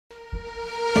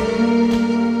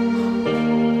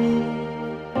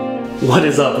What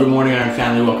is up? Good morning, Iron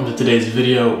family. Welcome to today's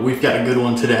video. We've got a good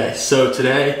one today. So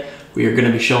today we are going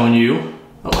to be showing you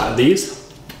a lot of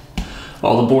these.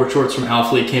 All the board shorts from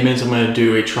Alphalete came in, so I'm going to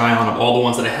do a try on of all the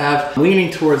ones that I have. I'm leaning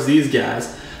towards these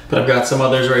guys, but I've got some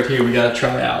others right here we got to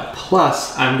try out.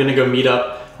 Plus, I'm going to go meet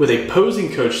up with a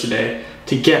posing coach today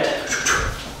to get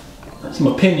some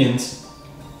opinions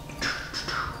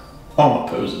on my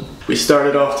posing. We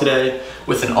started off today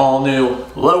with an all-new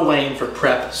Low Lane for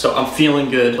prep, so I'm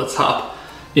feeling good. Let's hop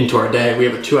into our day. We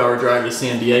have a 2-hour drive to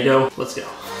San Diego. Let's go.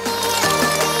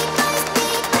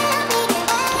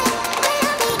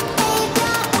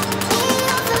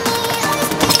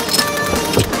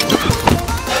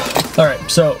 All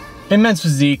right, so in men's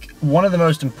physique, one of the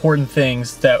most important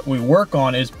things that we work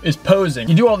on is posing.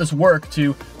 You do all this work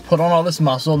to put on all this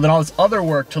muscle, then all this other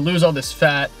work to lose all this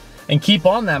fat and keep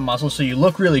on that muscle so you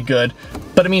look really good,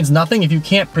 but it means nothing if you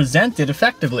can't present it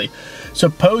effectively. So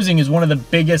posing is one of the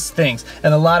biggest things,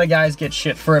 and a lot of guys get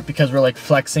shit for it because we're like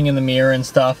flexing in the mirror and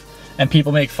stuff, and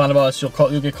people make fun of us. You'll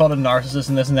get called a narcissist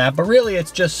and this and that, but really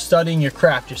it's just studying your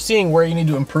craft. You're seeing where you need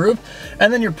to improve,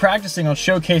 and then you're practicing on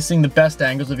showcasing the best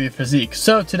angles of your physique.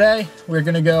 So today we're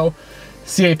gonna go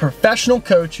see a professional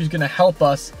coach who's gonna help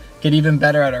us get even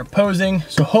better at our posing.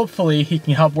 So hopefully he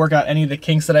can help work out any of the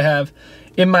kinks that I have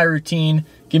in my routine,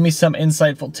 give me some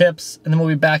insightful tips, and then we'll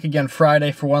be back again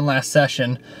Friday for one last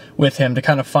session with him to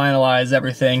kind of finalize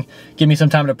everything, give me some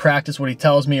time to practice what he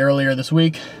tells me earlier this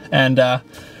week, and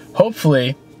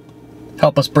hopefully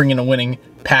help us bring in a winning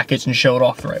package and show it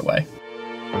off the right way.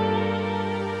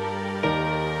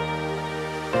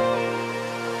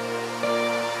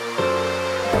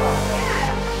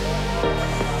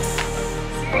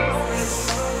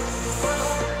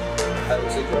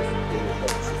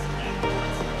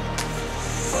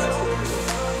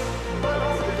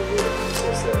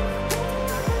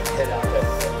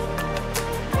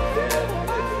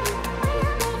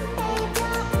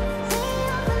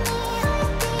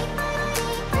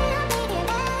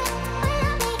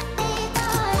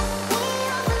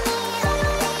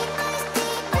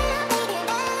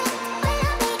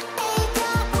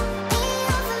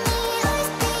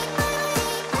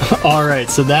 All right,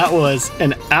 so that was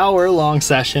an hour-long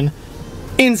session.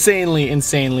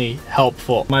 Insanely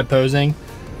helpful. My posing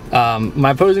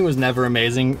was never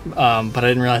amazing, but I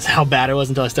didn't realize how bad it was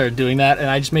until I started doing that. And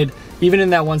I just made, even in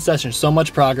that one session, so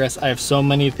much progress. I have so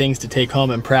many things to take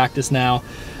home and practice now.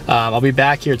 I'll be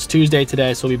back here. It's Tuesday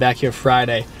today, so I'll be back here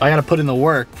Friday. I gotta put in the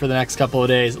work for the next couple of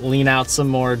days, lean out some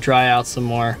more, dry out some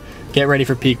more, get ready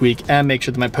for peak week, and make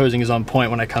sure that my posing is on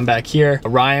point when I come back here.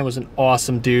 Ryan was an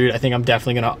awesome dude. I think I'm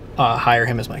definitely gonna hire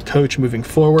him as my coach moving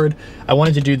forward. I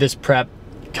wanted to do this prep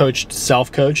coached,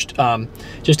 self-coached,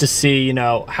 just to see, you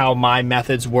know, how my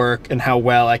methods work and how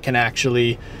well I can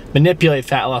actually manipulate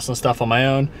fat loss and stuff on my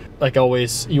own. Like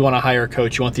always, you want to hire a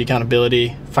coach, you want the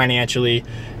accountability financially,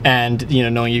 and, you know,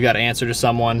 knowing you got to answer to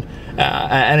someone,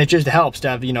 and it just helps to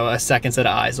have, you know, a second set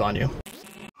of eyes on you.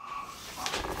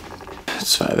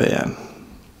 It's 5 a.m.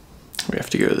 We have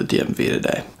to go to the DMV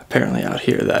today. Apparently out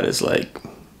here, that is like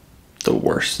the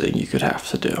worst thing you could have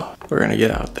to do. We're gonna get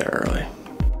out there early.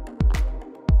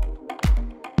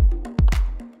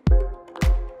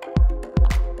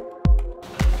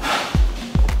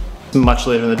 Much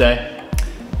later in the day,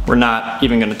 we're not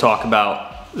even gonna talk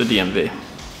about the DMV.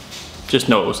 Just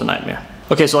know it was a nightmare.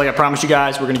 Okay, so like I promised you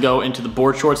guys, we're gonna go into the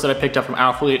board shorts that I picked up from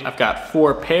Alphalete. I've got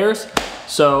 4 pairs,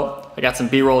 so I got some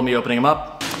B-roll of me opening them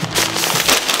up.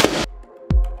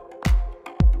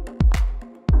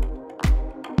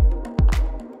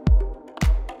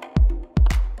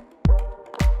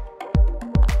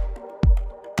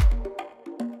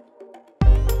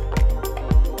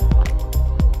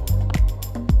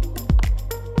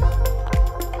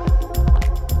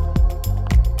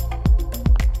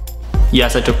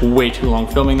 Yes, I took way too long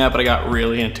filming that, but I got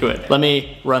really into it. Let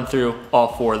me run through all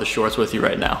 4 of the shorts with you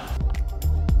right now.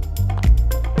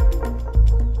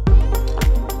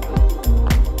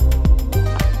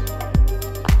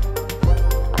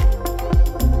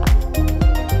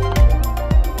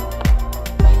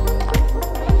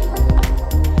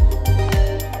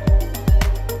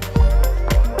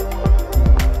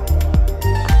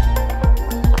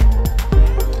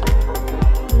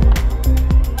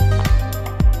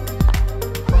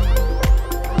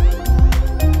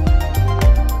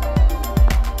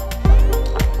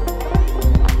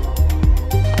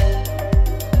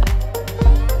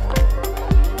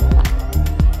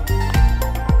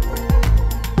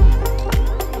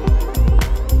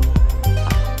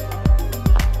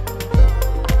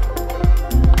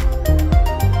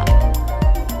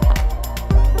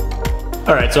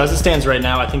 All right, so as it stands right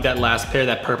now, I think that last pair,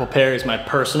 that purple pair, is my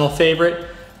personal favorite,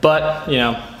 but you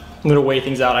know, I'm gonna weigh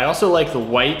things out. I also like the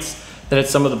whites that had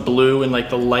some of the blue and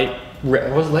like the light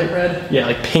red, was it light red? Yeah,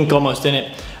 like pink almost in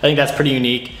it. I think that's pretty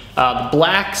unique. The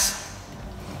blacks,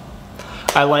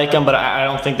 I like them, but I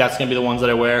don't think that's gonna be the ones that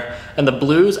I wear. And the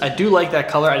blues, I do like that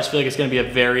color. I just feel like it's gonna be a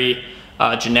very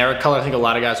generic color. I think a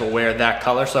lot of guys will wear that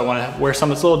color, so I wanna wear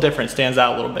something that's a little different, stands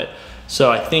out a little bit.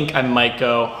 So I think I might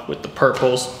go with the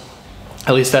purples.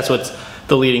 At least that's what's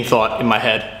the leading thought in my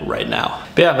head right now.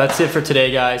 But yeah, that's it for today,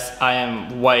 guys. I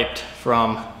am wiped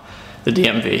from the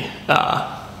DMV.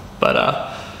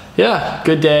 Yeah,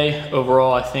 good day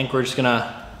overall. I think we're just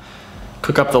gonna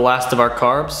cook up the last of our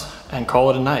carbs and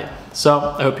call it a night. So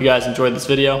I hope you guys enjoyed this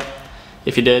video.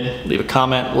 If you did, leave a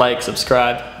comment, like,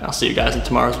 subscribe. I'll see you guys in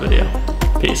tomorrow's video.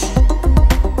 Peace.